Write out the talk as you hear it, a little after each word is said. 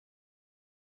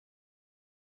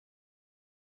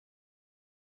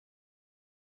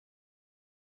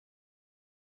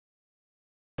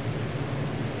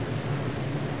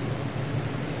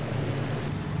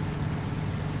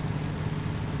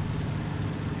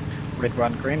Red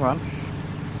one, green one.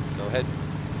 Go ahead.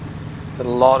 There's a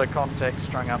lot of contact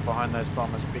strung up behind those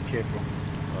bombers, be careful.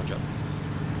 Roger.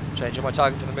 Changing my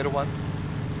target for the middle one.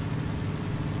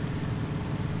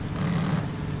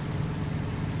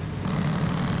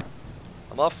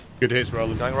 I'm off. Good hits,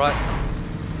 Roland. Going right.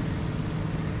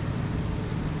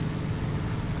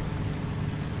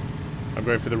 I'm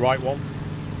going for the right one.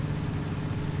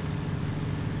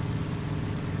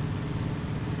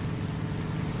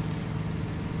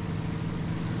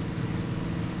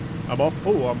 I'm off.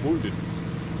 Oh, I'm wounded.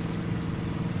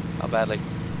 How badly?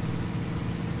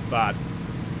 Bad.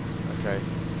 Okay.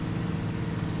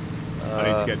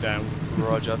 I need to get down.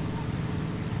 Roger.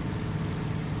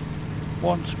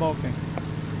 One smoking.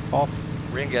 Off.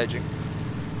 Re-engaging.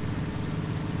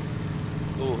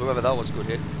 Oh, whoever that was, good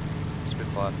hit.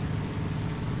 Spitfire.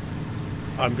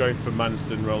 I'm going for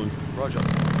Manston, Roland. Roger.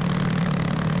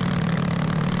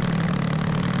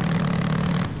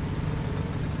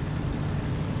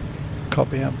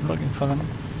 Copy, I'm looking for them.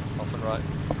 Off and right.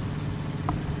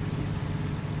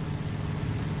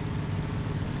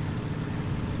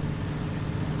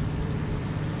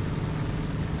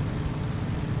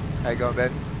 How you going,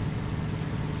 Ben?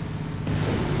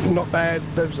 Not bad.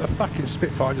 There was a fucking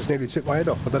Spitfire just nearly took my head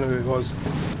off. I don't know who it was.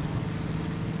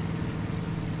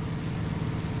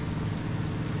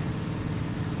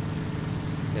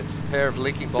 It's a pair of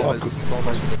leaking bombers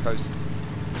almost to the coast.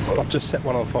 I've just set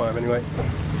one on fire anyway.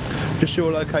 Just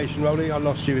your location, Rolly. I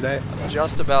lost you there. I'm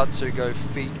just about to go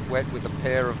feet wet with a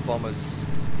pair of bombers.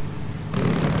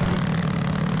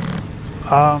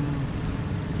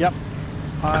 Yep.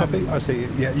 Copy. I see you.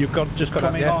 Yeah, you've just got up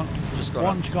Coming there. on. Just got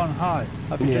One's up. gone high.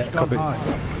 Have you Yeah, just gone copy. high?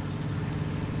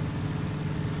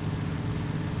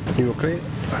 You were clear.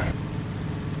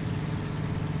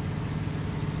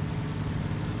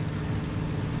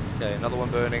 Okay, another one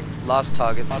burning. Last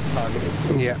target.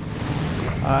 Yeah.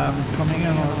 Coming in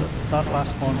on that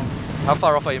last one. How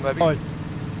far off are you, Moby? Oh,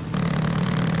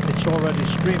 it's already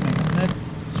screaming, isn't it?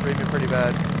 Streaming pretty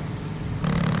bad.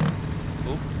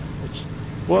 Ooh. It's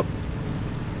whoop.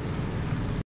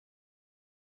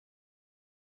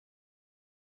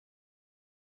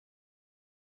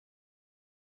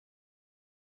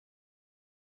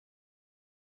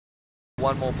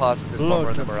 One more pass at this Low bomber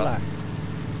and to then we're up. flag.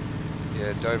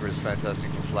 Yeah, Dover is fantastic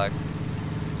for flag.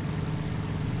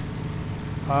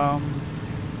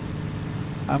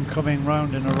 I'm coming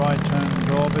round in a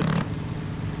right-hand orbit.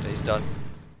 He's done.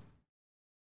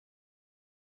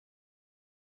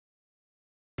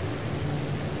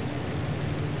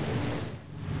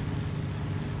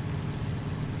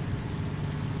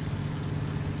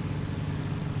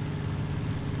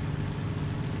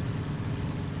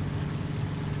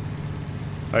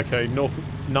 Okay,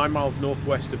 9 miles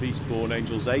northwest of Eastbourne,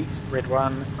 Angels 8. Red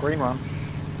one, green one.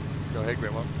 Go ahead,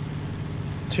 Green one.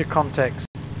 2 contacts.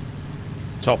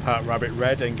 Top Hat Rabbit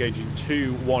Red, engaging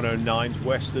 2 109s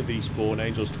west of Eastbourne,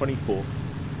 Angels 24.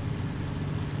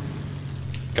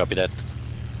 Copy that.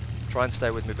 Try and stay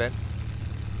with me, Ben.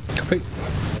 Copy.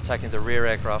 Attacking the rear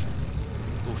aircraft.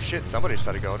 Oh shit, somebody just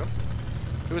had a go at him.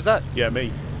 Who was that? Yeah,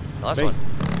 me. Nice Me. one.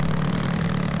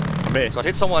 I missed. Got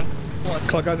hit someone.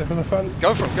 Can I go there from the front?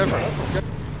 Go for him, go for him.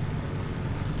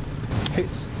 Go.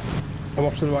 Hits. I'm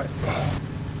off to the right.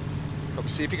 Copy,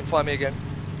 see if you can find me again.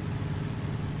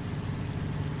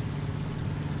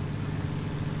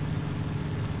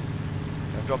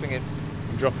 I'm dropping in.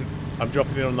 I'm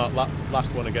dropping in on that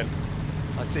last one again.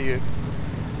 I see you.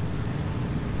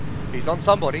 He's on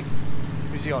somebody.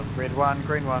 Who's he on? Red one,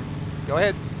 green one. Go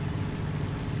ahead.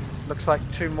 Looks like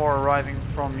 2 more arriving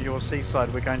from your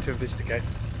seaside. We're going to investigate.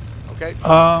 Okay.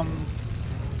 Are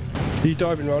you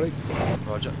diving, Rolly?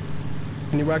 Roger.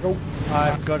 Can you waggle?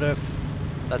 I've got a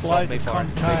That's flight not me firing.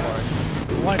 Me contact.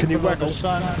 firing. Right Can you below waggle? the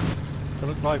sun. They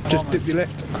look like Just bombers. dip your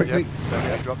left quickly. Yep, that's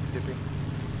me. Drop, dipping.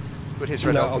 Good hits,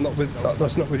 Red No, Dog. I'm not with.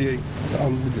 That's not with you.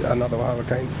 I'm with another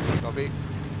hurricane. Copy.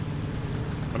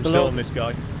 I'm Hello. still on this guy.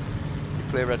 You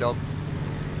clear, Red Dog.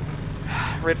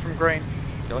 Red from green.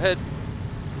 Go ahead.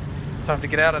 Time to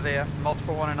get out of there.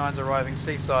 Multiple 109s arriving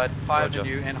seaside, higher Roger. than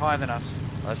you and higher than us.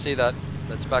 I see that.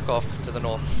 Let's back off to the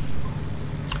north.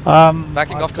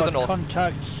 Backing off to the north.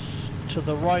 Contacts to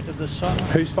the right of the sun.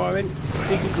 Who's firing?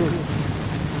 Big group.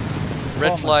 Red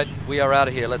Bombers. flight, we are out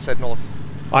of here. Let's head north.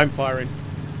 I'm firing.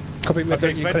 Copy. Red Okay,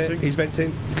 Dog, he's you clear? venting. He's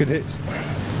venting. Good hits.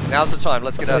 Now's the time.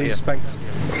 Let's get out of here. He's spanked.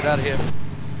 Let's get out of here.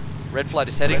 Red flight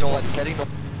is heading north.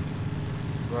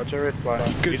 Roger, red flight.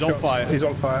 Good He's on shots. fire. He's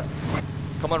on fire.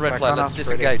 Come on, Red Back flight. on Let's us,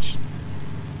 disengage.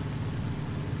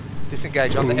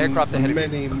 Disengage on the aircraft ahead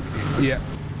of you. Yeah.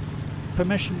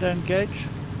 Permission to engage.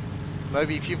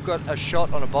 Moby, if you've got a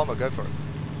shot on a bomber, go for it.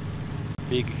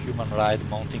 big human ride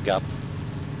mounting up.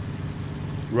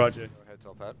 Roger. Go ahead,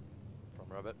 Top Hat. From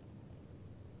Rabbit.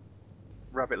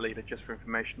 Rabbit Leader, just for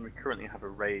information, we currently have a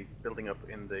raid building up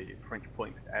in the French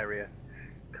Point area,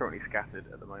 currently scattered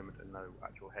at the moment and no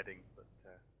actual heading, but